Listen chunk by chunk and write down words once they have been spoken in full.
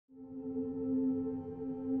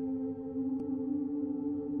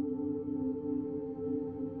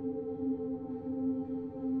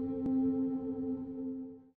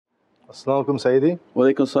As-salamu alaykum Sayyidi.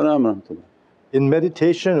 Walaikum salam wa rahmatullah. In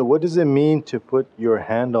meditation, what does it mean to put your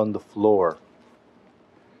hand on the floor?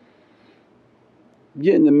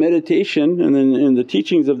 Yeah, in the meditation and then in the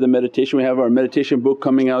teachings of the meditation, we have our meditation book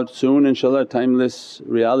coming out soon inshaAllah, Timeless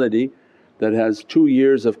Reality, that has 2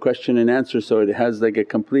 years of question and answer. So it has like a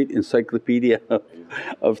complete encyclopedia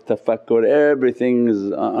of tafakkur. Everything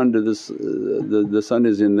is under this, the sun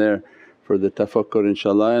is in there for the tafakkur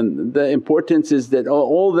inshaAllah. And the importance is that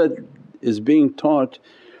all that is being taught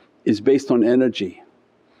is based on energy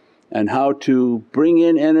and how to bring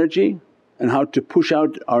in energy and how to push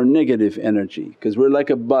out our negative energy, because we're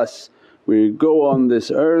like a bus. We go on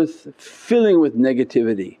this earth filling with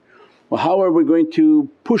negativity. Well, how are we going to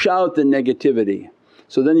push out the negativity?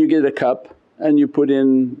 So then you get a cup and you put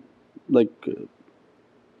in like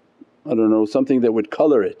I don't know, something that would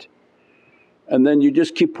colour it, and then you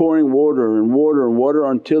just keep pouring water and water and water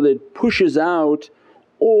until it pushes out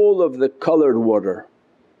all of the coloured water,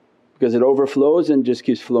 because it overflows and just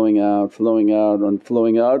keeps flowing out, flowing out and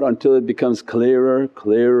flowing out until it becomes clearer,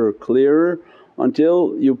 clearer, clearer,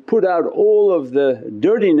 until you put out all of the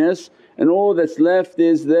dirtiness and all that's left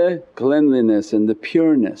is the cleanliness and the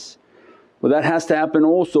pureness. Well, that has to happen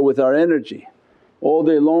also with our energy. All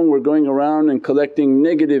day long we're going around and collecting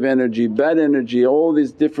negative energy, bad energy, all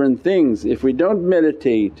these different things. If we don't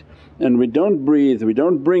meditate and we don't breathe, we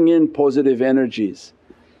don't bring in positive energies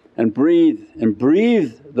and breathe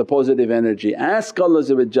the positive energy. Ask Allah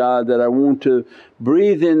that, I want to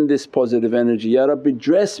breathe in this positive energy, Ya Rabbi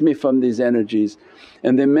dress me from these energies.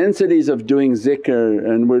 And the immensities of doing zikr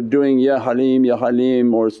and we're doing Ya Halim, Ya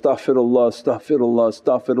Halim or astaghfirullah, astaghfirullah,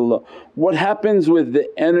 astaghfirullah. What happens with the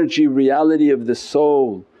energy reality of the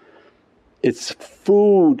soul? Its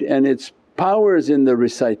food and its powers in the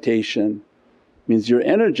recitation means you're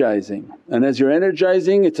energizing, and as you're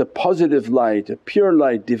energizing it's a positive light, a pure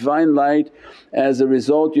light, divine light. As a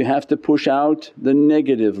result you have to push out the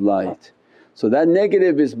negative light. So that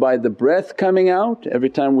negative is by the breath coming out, every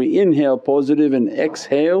time we inhale positive and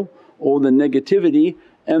exhale all the negativity,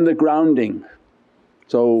 and the grounding.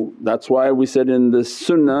 So that's why we said in the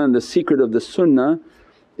sunnah, and the secret of the sunnah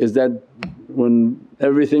is that when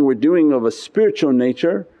everything we're doing of a spiritual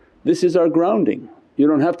nature, this is our grounding. You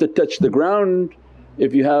don't have to touch the ground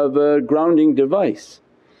if you have a grounding device.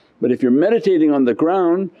 But if you're meditating on the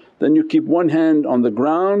ground, then you keep one hand on the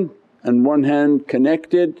ground and one hand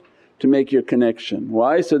connected to make your connection.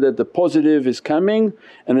 Why? So that the positive is coming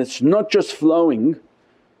and it's not just flowing,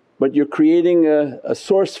 but you're creating a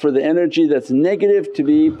source for the energy that's negative to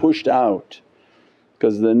be pushed out.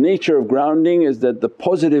 Because the nature of grounding is that the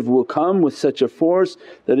positive will come with such a force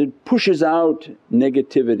that it pushes out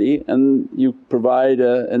negativity, and you provide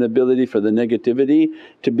an ability for the negativity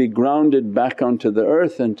to be grounded back onto the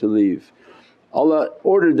earth and to leave. Allah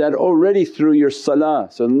ordered that already through your salah.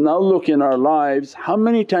 So now look in our lives, how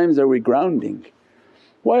many times are we grounding?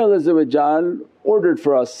 Why Allah ordered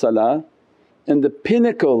for us salah, and the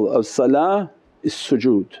pinnacle of salah is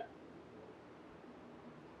sujood.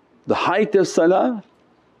 The height of salah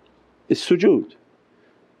is sujood.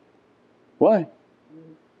 Why?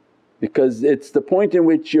 Because it's the point in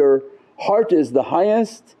which your heart is the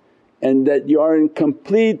highest and that you are in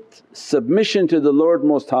complete submission to the Lord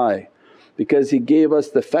Most High, because He gave us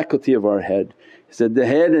the faculty of our head. He said, the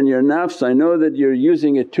head and your nafs, I know that you're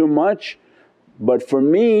using it too much, but for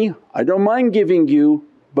me I don't mind giving you,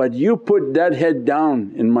 but you put that head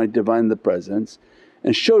down in my Divinely Presence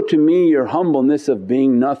and show to me your humbleness of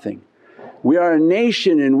being nothing. We are a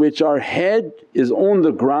nation in which our head is on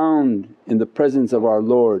the ground in the presence of our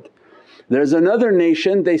Lord. There's another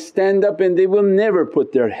nation, they stand up and they will never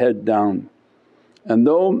put their head down, and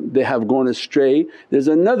though they have gone astray. There's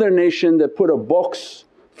another nation that put a box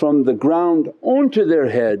from the ground onto their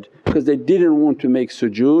head because they didn't want to make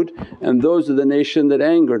sujood, and those are the nation that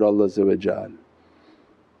angered Allah.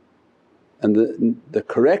 And the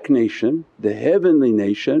correct nation, the heavenly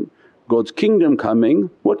nation, God's kingdom coming,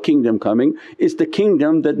 what kingdom coming? Is the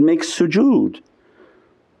kingdom that makes sujood.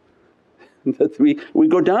 That we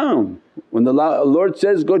go down. When the Lord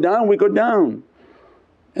says, go down, we go down.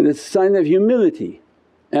 And it's a sign of humility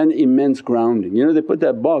and immense grounding. You know, they put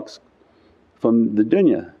that box from the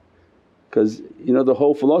dunya because the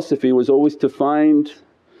whole philosophy was always to find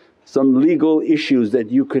some legal issues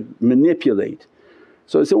that you could manipulate.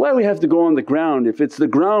 So they said, why we have to go on the ground? If it's the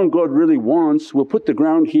ground God really wants, we'll put the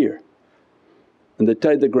ground here. And they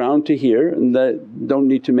tied the ground to here and they don't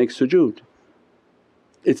need to make sujood.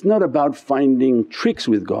 It's not about finding tricks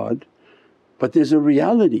with God, but there's a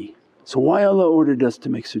reality. So why Allah ordered us to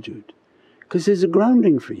make sujood? Because there's a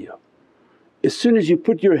grounding for you. As soon as you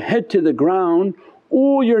put your head to the ground,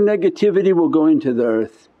 all your negativity will go into the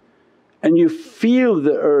earth. And you feel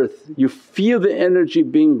the earth, you feel the energy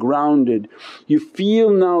being grounded, you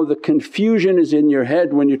feel now the confusion is in your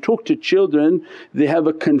head. When you talk to children, they have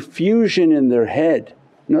a confusion in their head,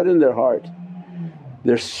 not in their heart.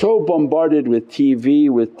 They're so bombarded with TV,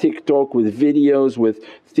 with TikTok, with videos, with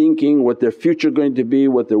thinking what their future going to be,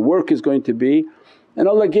 what their work is going to be. And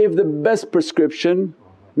Allah gave the best prescription,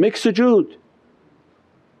 make sujood.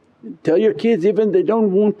 Tell your kids even they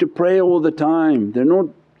don't want to pray all the time, they're not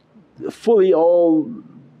fully all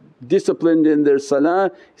disciplined in their salah,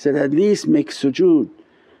 he said, at least make sujood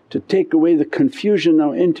to take away the confusion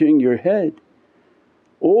now entering your head.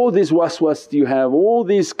 All these waswas you have, all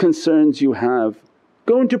these concerns you have,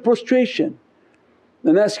 go into prostration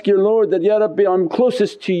and ask your Lord that, Ya Rabbi, I'm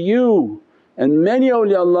closest to you. And many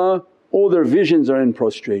awliyaullah, all their visions are in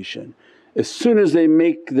prostration. As soon as they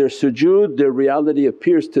make their sujood, their reality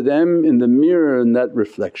appears to them in the mirror in that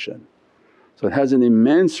reflection. So it has an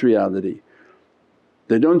immense reality.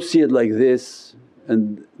 They don't see it like this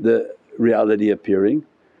and the reality appearing.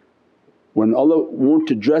 When Allah want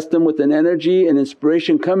to dress them with an energy and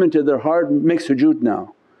inspiration come into their heart, make sujood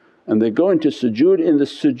now. And they go into sujood, in the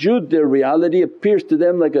sujood their reality appears to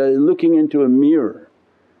them like looking into a mirror.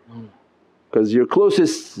 Because you're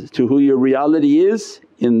closest to who your reality is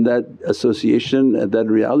in that association, that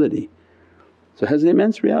reality. So it has an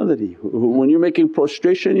immense reality. When you're making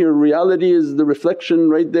prostration, your reality is the reflection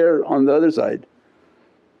right there on the other side.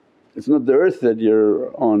 It's not the earth that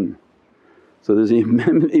you're on. So there's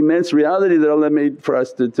immense reality that Allah made for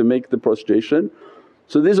us to make the prostration.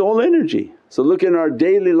 So this is all energy. So look in our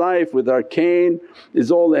daily life with our cane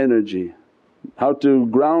is all energy. How to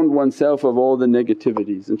ground oneself of all the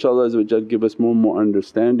negativities. InshaAllah give us more and more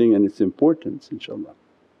understanding and its importance, inshaAllah.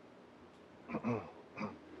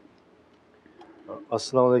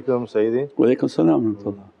 As-salamu alaykum Sayyidi. Wa alaykum as-salam wa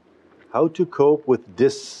rahmatullah. How to cope with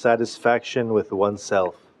dissatisfaction with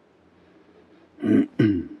oneself?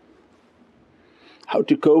 How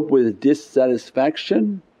to cope with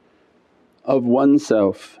dissatisfaction of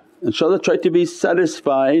oneself. InshaAllah try to be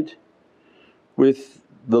satisfied with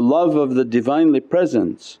the love of the Divinely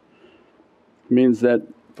Presence. Means that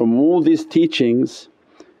from all these teachings,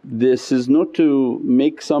 this is not to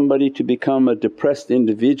make somebody to become a depressed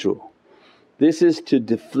individual. This is to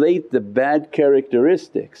deflate the bad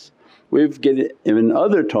characteristics. We've given in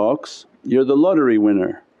other talks, you're the lottery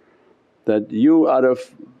winner, that you out of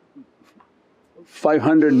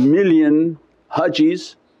 500 million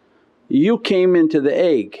hajis, you came into the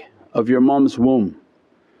egg of your mom's womb.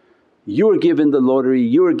 You were given the lottery,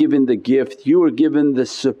 you were given the gift, you were given the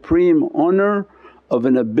supreme honour of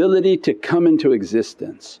an ability to come into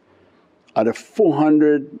existence. Out of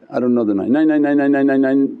 400, I don't know the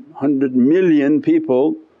 900 million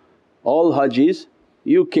people, all hajis,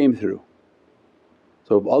 you came through.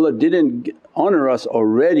 So if Allah didn't honour us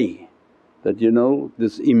already, that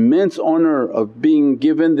this immense honour of being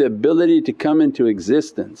given the ability to come into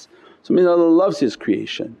existence. So means Allah loves His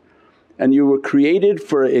creation and you were created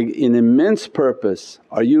for an immense purpose.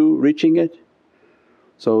 Are you reaching it?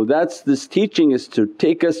 So that's this teaching is to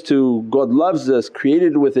take us to God loves us,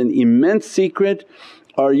 created with an immense secret.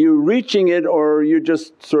 Are you reaching it or are you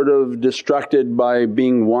just sort of distracted by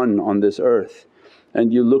being one on this earth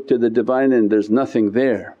and you look to the Divine and there's nothing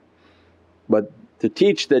there. But to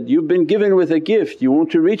teach that you've been given with a gift, you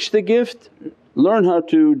want to reach the gift, learn how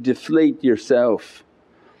to deflate yourself.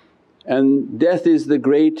 And death is the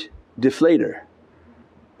great deflator.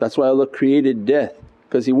 That's why Allah created death,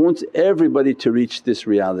 because He wants everybody to reach this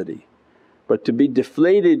reality. But to be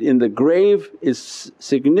deflated in the grave is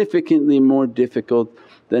significantly more difficult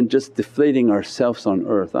than just deflating ourselves on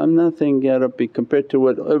earth. I'm nothing, Ya Rabbi, compared to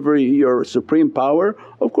whatever your supreme power,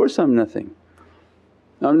 of course I'm nothing.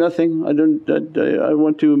 I'm nothing, I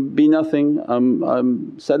want to be nothing,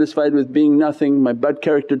 I'm satisfied with being nothing, my bad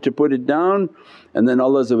character to put it down. And then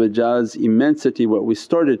Allah's immensity, what we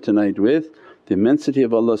started tonight with, the immensity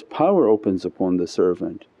of Allah's power opens upon the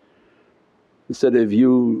servant. Instead of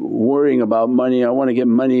you worrying about money, I want to get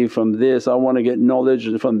money from this, I want to get knowledge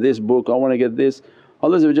from this book, I want to get this.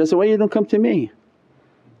 Allah said, why you don't come to me?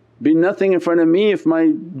 Be nothing in front of me, if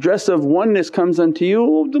my dress of oneness comes unto you,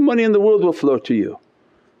 all the money in the world will flow to you.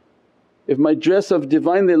 If my dress of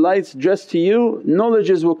Divinely Lights dress to you,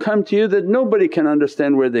 knowledges will come to you that nobody can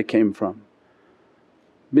understand where they came from.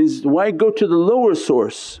 Means why go to the lower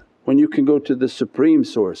source when you can go to the supreme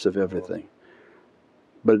source of everything?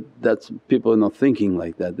 But that's people are not thinking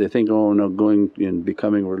like that. They think, oh no, going and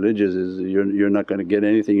becoming religious is you're not going to get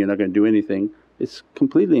anything, you're not going to do anything. It's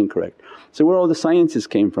completely incorrect. So where all the sciences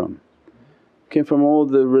came from? Came from all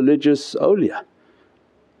the religious awliya.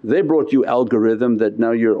 They brought you algorithm that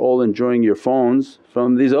now you're all enjoying your phones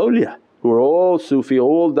from these awliya who are all Sufi,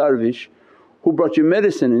 all darvish. Who brought you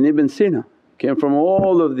medicine? In Ibn Sina, came from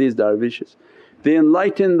all of these darvishes. They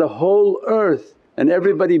enlightened the whole earth and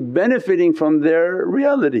everybody benefiting from their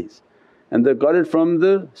realities, and they got it from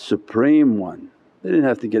the Supreme One. They didn't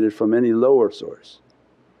have to get it from any lower source,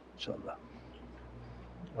 inshaAllah.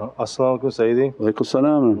 As-salamu alaykum Sayyidi. Walaykum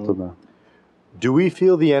salam wa rahmatullah. Do we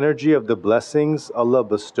feel the energy of the blessings Allah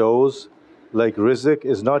bestows? Like rizq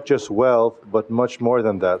is not just wealth but much more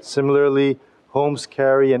than that. Similarly, homes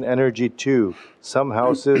carry an energy too. Some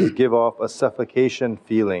houses give off a suffocation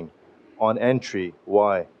feeling on entry.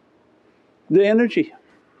 Why? The energy.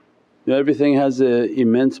 Everything has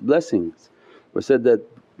immense blessings. We said that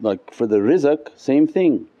like for the rizq, same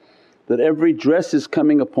thing, that every dress is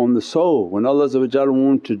coming upon the soul. When Allah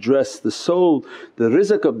wants to dress the soul, the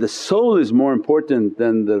rizq of the soul is more important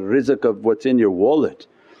than the rizq of what's in your wallet.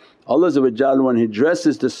 Allah when He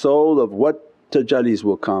dresses the soul of what tajallis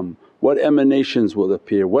will come, what emanations will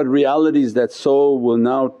appear, what realities that soul will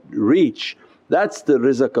now reach, that's the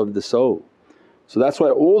rizq of the soul. So that's why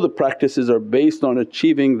all the practices are based on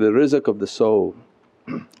achieving the rizq of the soul.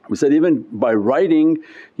 We said even by writing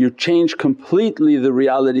you change completely the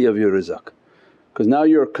reality of your rizq, because now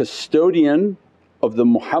you're a custodian of the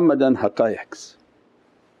Muhammadan haqqaiqs.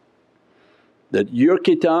 That your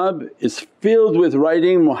kitab is filled with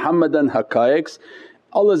writing Muhammadan haqqaiqs.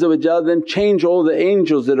 Allah then change all the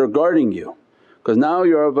angels that are guarding you, because now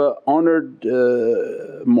you're of a honoured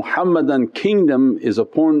Muhammadan kingdom is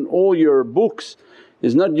upon all your books.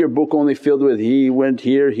 Is not your book only filled with, he went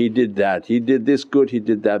here, he did that, he did this good, he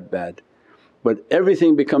did that bad. But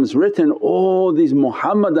everything becomes written, all these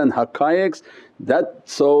Muhammadan haqqaiqs, that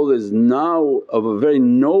soul is now of a very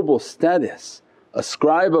noble status, a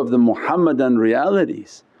scribe of the Muhammadan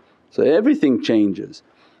realities. So everything changes.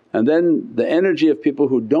 And then the energy of people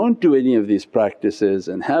who don't do any of these practices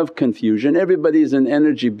and have confusion, everybody is an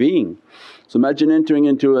energy being. So imagine entering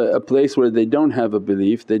into a place where they don't have a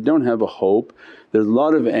belief, they don't have a hope, there's a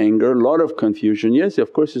lot of anger, a lot of confusion. Yes,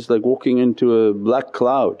 of course it's like walking into a black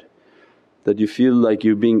cloud that you feel like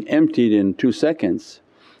you're being emptied in 2 seconds.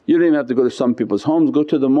 You don't even have to go to some people's homes, go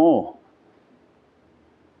to the mall.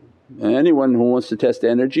 Anyone who wants to test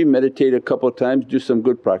energy, meditate a couple of times, do some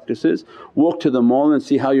good practices, walk to the mall and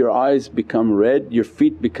see how your eyes become red, your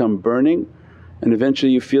feet become burning, and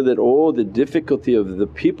eventually you feel that all the difficulty of the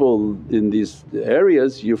people in these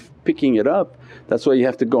areas you're picking it up. That's why you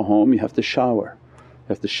have to go home, you have to shower. You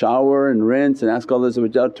have to shower and rinse and ask Allah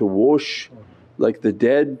to wash like the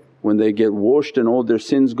dead. When they get washed and all their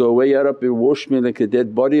sins go away, Ya Rabbi wash me like a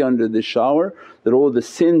dead body under the shower, that all the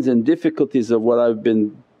sins and difficulties of what I've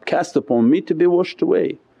been cast upon me to be washed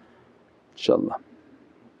away, inshaAllah.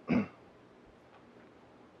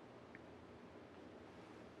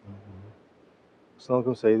 As-salamu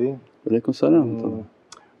alaykum Sayyidi. Walaykum salam.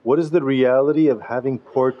 What is the reality of having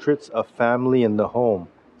portraits of family in the home,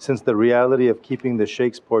 since the reality of keeping the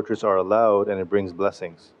shaykh's portraits are allowed and it brings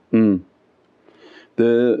blessings?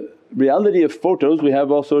 The reality of photos, we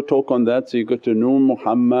have also a talk on that, so you go to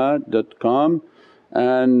nurmuhammad.com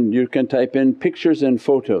and you can type in pictures and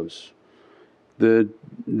photos. The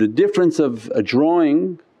difference of a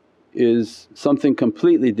drawing is something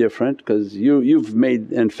completely different, because you've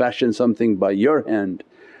made and fashioned something by your hand.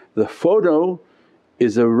 The photo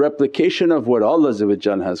is a replication of what Allah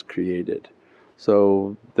has created.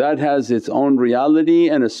 So that has its own reality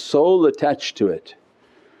and a soul attached to it,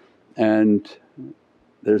 and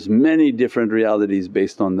there's many different realities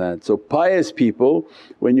based on that. So pious people,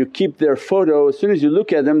 when you keep their photo, as soon as you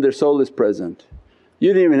look at them their soul is present.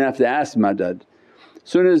 You don't even have to ask madad. As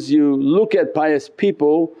soon as you look at pious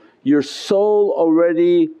people, your soul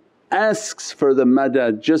already asks for the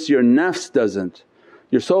madad, just your nafs doesn't.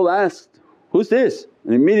 Your soul asks, who's this?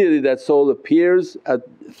 And immediately that soul appears at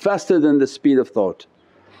faster than the speed of thought.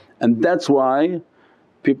 And that's why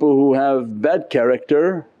people who have bad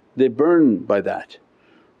character, they burn by that.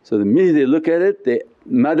 So the minute they look at it,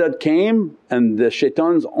 madad came and the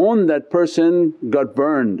shaitans on that person got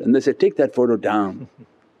burned, and they said, take that photo down.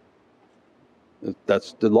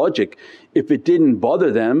 That's the logic. If it didn't bother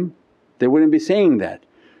them they wouldn't be saying that.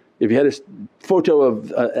 If you had a photo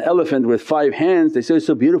of an elephant with 5 hands, they say, it's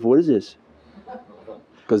so beautiful, what is this?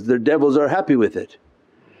 Because their devils are happy with it.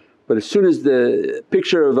 But as soon as the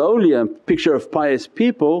picture of awliya, picture of pious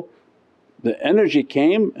people, the energy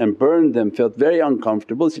came and burned them, felt very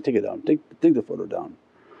uncomfortable, they say, take it down, take the photo down.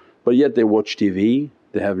 But yet they watch TV,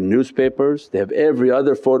 they have newspapers, they have every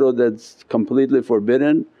other photo that's completely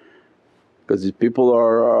forbidden, because these people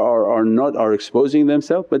are exposing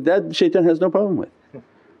themselves, but that shaitan has no problem with.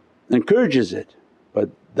 encourages it. But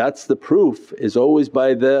that's the proof is always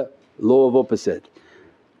by the law of opposite.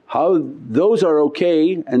 How those are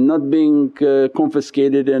okay and not being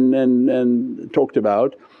confiscated and talked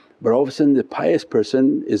about, but all of a sudden the pious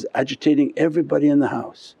person is agitating everybody in the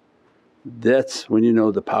house. That's when you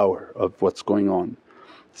know the power of what's going on.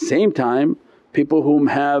 Same time, people whom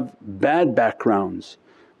have bad backgrounds,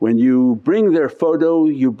 when you bring their photo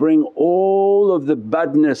you bring all of the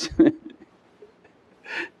badness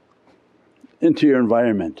into your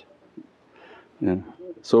environment. Yeah.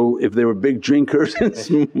 So if they were big drinkers and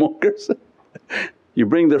smokers, you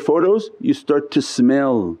bring their photos, you start to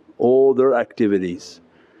smell all their activities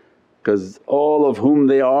because all of whom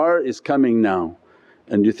they are is coming now.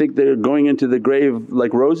 And you think they're going into the grave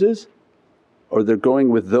like roses, or they're going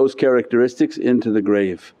with those characteristics into the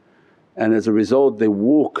grave. And as a result they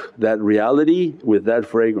walk that reality with that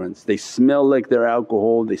fragrance. They smell like their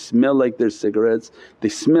alcohol, they smell like their cigarettes, they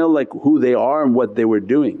smell like who they are and what they were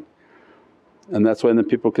doing. And that's why then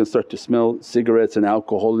people can start to smell cigarettes and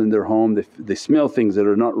alcohol in their home, they smell things that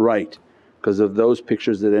are not right because of those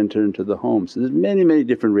pictures that enter into the home. So there's many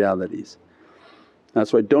different realities.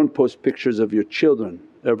 That's why don't post pictures of your children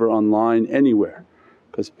ever online anywhere,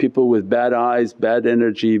 because people with bad eyes, bad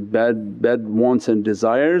energy, bad wants and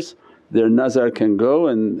desires, their nazar can go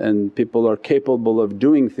and people are capable of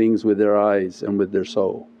doing things with their eyes and with their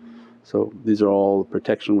soul. So these are all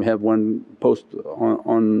protection. We have one post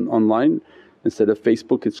online, instead of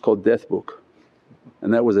Facebook it's called Death Book,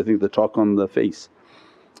 and that was I think the talk on the face.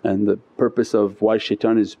 And the purpose of why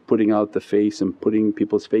shaitan is putting out the face and putting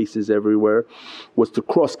people's faces everywhere was to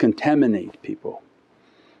cross-contaminate people.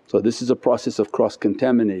 So this is a process of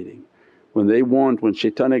cross-contaminating. When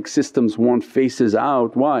shaitanic systems want faces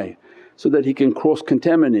out, why? So that he can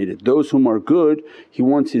cross-contaminate it. Those whom are good, he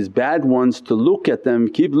wants his bad ones to look at them,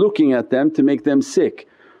 keep looking at them to make them sick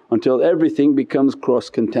until everything becomes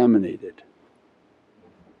cross-contaminated.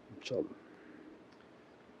 InshaAllah.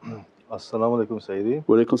 As-salamu alaykum Sayyidi.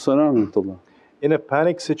 Wa alaykum as-salam wa rahmatullah. In a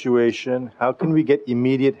panic situation, how can we get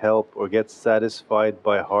immediate help or get satisfied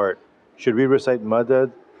by heart? Should we recite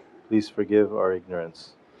madad? Please forgive our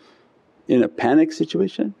ignorance. In a panic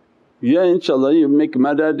situation? Yeah, inshaAllah you make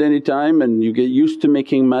madad anytime and you get used to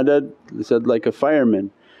making madad. They said like a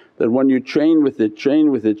fireman, that when you train with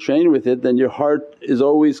it, then your heart is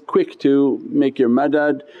always quick to make your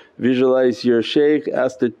madad, visualize your shaykh,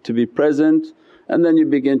 ask it to be present, and then you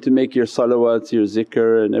begin to make your salawats, your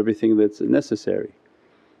zikr and everything that's necessary.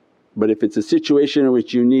 But if it's a situation in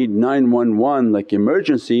which you need 911 like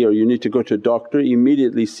emergency or you need to go to a doctor,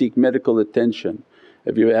 immediately seek medical attention.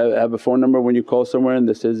 If you have a phone number when you call somewhere and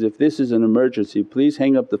that says, if this is an emergency please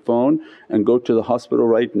hang up the phone and go to the hospital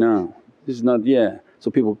right now. This is not,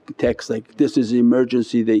 so people text like, this is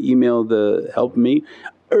emergency, they email the help me,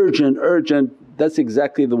 urgent, that's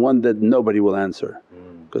exactly the one that nobody will answer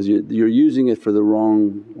because you're using it for the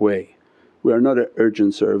wrong way. We are not an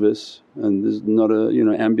urgent service and this is not a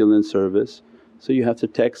ambulance service. So you have to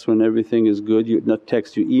text when everything is good, you not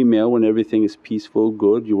text, you email when everything is peaceful,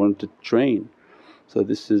 good, you want to train. So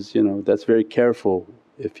this is that's very careful.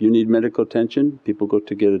 If you need medical attention people go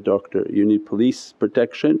to get a doctor, you need police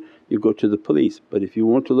protection you go to the police. But if you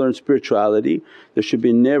want to learn spirituality there should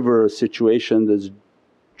be never a situation that's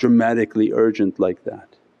dramatically urgent like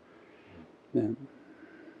that. Yeah.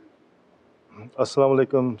 As-salamu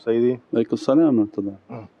alaykum Sayyidi. Alaykum as-salam wa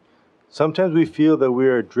rahmatullah. Sometimes we feel that we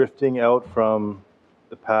are drifting out from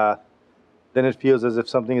the path, then it feels as if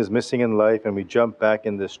something is missing in life and we jump back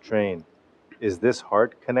in this train. Is this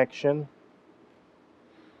heart connection?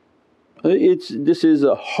 This is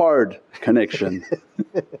a hard connection.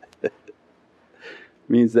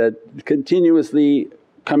 Means that continuously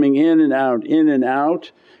coming in and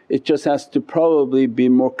out, it just has to probably be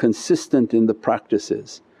more consistent in the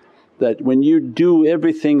practices. That when you do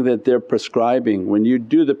everything that they're prescribing, when you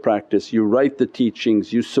do the practice, you write the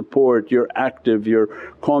teachings, you support, you're active, you're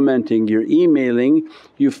commenting, you're emailing,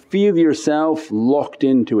 you feel yourself locked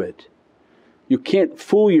into it. You can't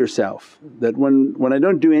fool yourself that when I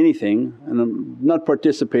don't do anything and I'm not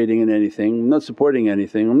participating in anything, I'm not supporting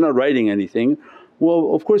anything, I'm not writing anything,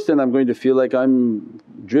 well of course then I'm going to feel like I'm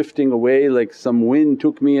drifting away, like some wind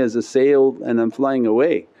took me as a sail and I'm flying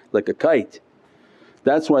away like a kite.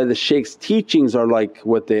 That's why the shaykh's teachings are like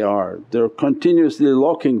what they are. They're continuously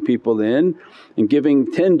locking people in and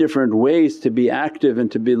giving 10 different ways to be active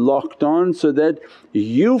and to be locked on so that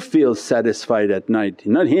you feel satisfied at night.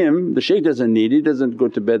 Not him, the shaykh doesn't need, he doesn't go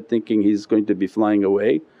to bed thinking he's going to be flying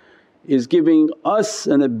away. He's giving us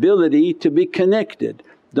an ability to be connected.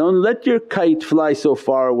 Don't let your kite fly so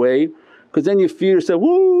far away because then you feel yourself,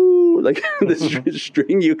 woo, like the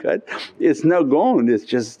string you cut, it's now gone, it's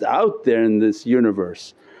just out there in this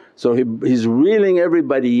universe. So he's reeling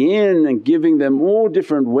everybody in and giving them all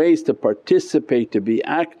different ways to participate, to be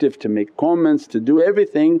active, to make comments, to do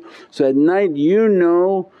everything. So at night you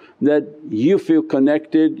know that you feel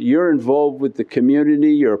connected, you're involved with the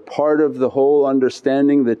community, you're a part of the whole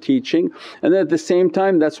understanding, the teaching. And at the same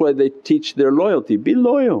time that's why they teach their loyalty, be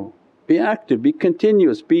loyal, be active, be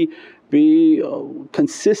continuous, be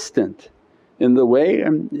consistent in the way,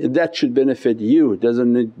 and that should benefit you, it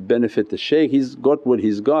doesn't benefit the shaykh. He's got what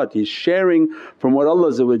he's got, he's sharing from what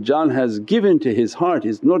Allah has given to his heart,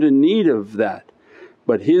 he's not in need of that.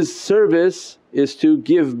 But his service is to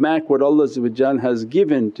give back what Allah has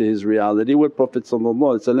given to his reality, what Prophet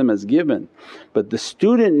has given. But the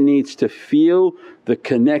student needs to feel the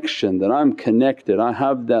connection, that I'm connected, I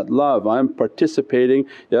have that love, I'm participating,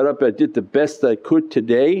 Ya Rabbi I did the best I could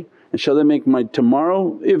today, inshaAllah make my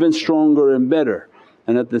tomorrow even stronger and better.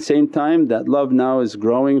 And at the same time that love now is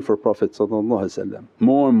growing for Prophet more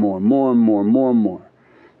and more, more and more, more and more.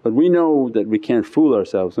 But we know that we can't fool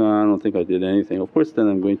ourselves, "No, I don't think I did anything." Of course then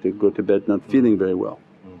I'm going to go to bed not feeling very well.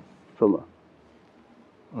 Inshallah.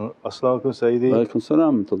 As-salamu alaykum Sayyidi. Wa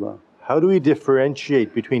salam. How do we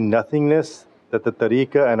differentiate between nothingness that the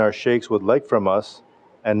tariqah and our shaykhs would like from us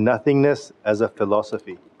and nothingness as a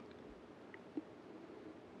philosophy?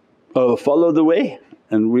 Follow the way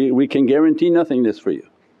and we can guarantee nothingness for you.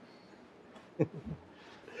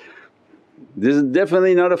 This is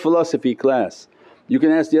definitely not a philosophy class. You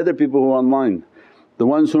can ask the other people who are online. The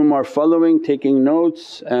ones whom are following, taking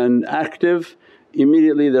notes and active,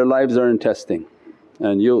 immediately their lives are in testing.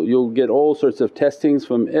 And you'll get all sorts of testings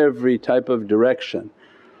from every type of direction.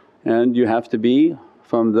 And you have to be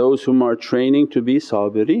from those whom are training to be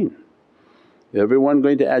sabireen. Everyone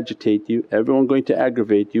going to agitate you, everyone going to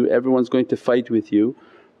aggravate you, everyone's going to fight with you.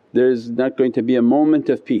 There's not going to be a moment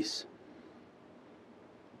of peace,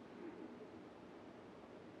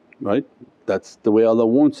 right? That's the way Allah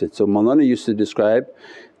wants it. So Mawlana used to describe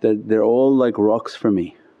that they're all like rocks for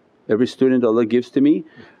me. Every student Allah gives to me,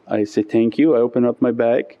 I say, "Thank you," I open up my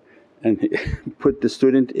bag and put the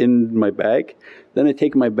student in my bag. Then I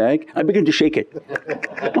take my bag, I begin to shake it.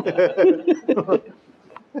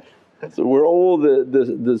 So we're all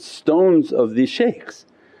the stones of these shaykhs.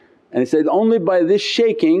 And he said, only by this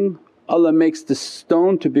shaking Allah makes the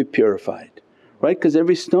stone to be purified, right? Because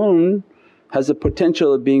every stone has a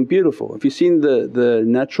potential of being beautiful. If you've seen the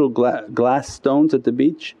natural glass stones at the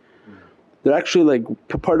beach, they're actually like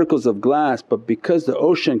particles of glass, but because the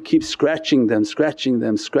ocean keeps scratching them,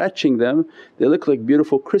 they look like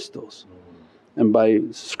beautiful crystals. And by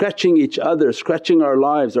scratching each other, scratching our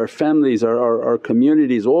lives, our families, our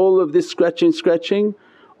communities, all of this scratching,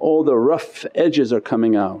 all the rough edges are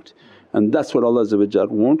coming out. And that's what Allah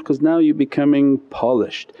wants, because now you're becoming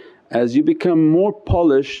polished. As you become more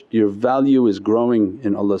polished, your value is growing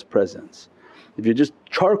in Allah's presence. If you're just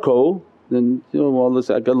charcoal, then Allah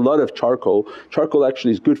said, "I got a lot of charcoal." Charcoal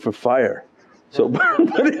actually is good for fire, so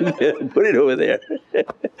put it over there.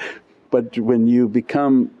 But when you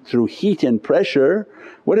become through heat and pressure,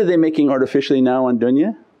 what are they making artificially now on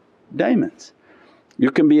dunya? Diamonds.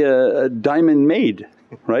 You can be a diamond made,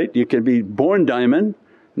 right? You can be born diamond,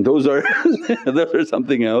 those are those are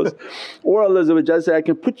something else. Or Allah say, "I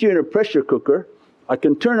can put you in a pressure cooker, I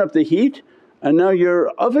can turn up the heat and now you're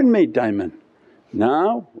oven made diamond."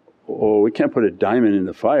 Now, we can't put a diamond in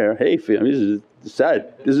the fire, "Hey this is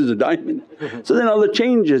sad, this is a diamond." So then Allah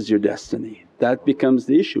changes your destiny. That becomes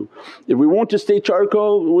the issue. If we want to stay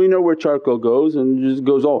charcoal, we know where charcoal goes and it just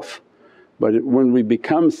goes off. But when we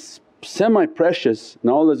become semi-precious,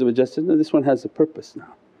 now Allah says, "No, this one has a purpose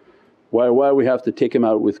now." Why we have to take him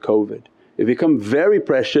out with COVID? If we become very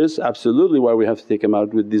precious, absolutely why we have to take him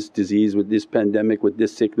out with this disease, with this pandemic, with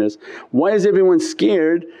this sickness. Why is everyone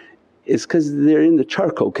scared? It's because they're in the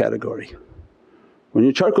charcoal category. When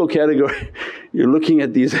you're charcoal category you're looking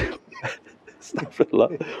at these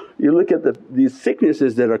astaghfirullah, you look at these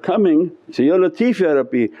sicknesses that are coming, you say, "Ya Latif Ya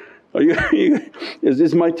Rabbi, is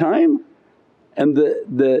this my time?" And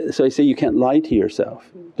so I say, you can't lie to yourself.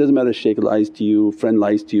 It doesn't matter if shaykh lies to you, friend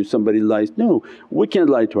lies to you, somebody lies. No, we can't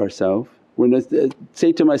lie to ourselves. When I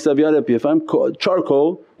say to myself, "Ya Rabbi, if I'm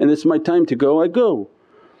charcoal and it's my time to go, I go."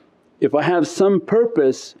 If I have some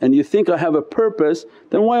purpose and you think I have a purpose,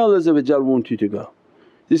 then why Allah want you to go?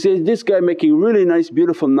 You say, "This guy making really nice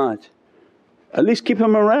beautiful knot," at least keep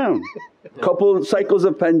him around. Couple cycles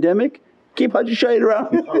of pandemic, keep Haji Shahid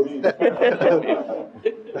around.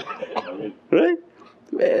 Right?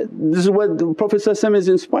 This is what the Prophet is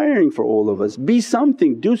inspiring for all of us. Be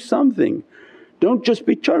something, do something, don't just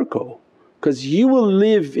be charcoal. because you will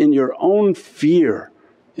live in your own fear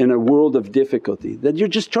in a world of difficulty that you're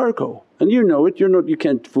just charcoal and you know it, you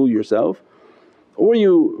can't fool yourself. Or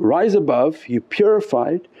you rise above, you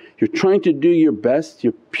purified, you're trying to do your best,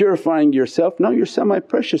 you're purifying yourself, now you're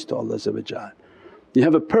semi-precious to Allah. You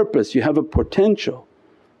have a purpose, you have a potential.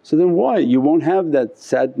 So then why? You won't have that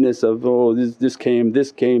sadness of, oh this came,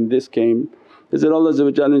 this came, this came. Is that Allah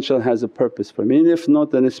inshaAllah has a purpose for me, and if not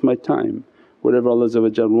then it's my time. Whatever Allah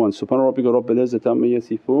wants. Subhana rabbika rabbil izzati amma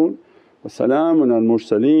yasifoon wa salaamun al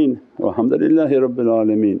mursaleen walhamdulillahi rabbil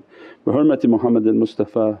alameen. Bi hurmati Muhammadan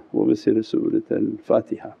Mustafa wa bi sirri Surat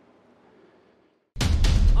al-Fatiha.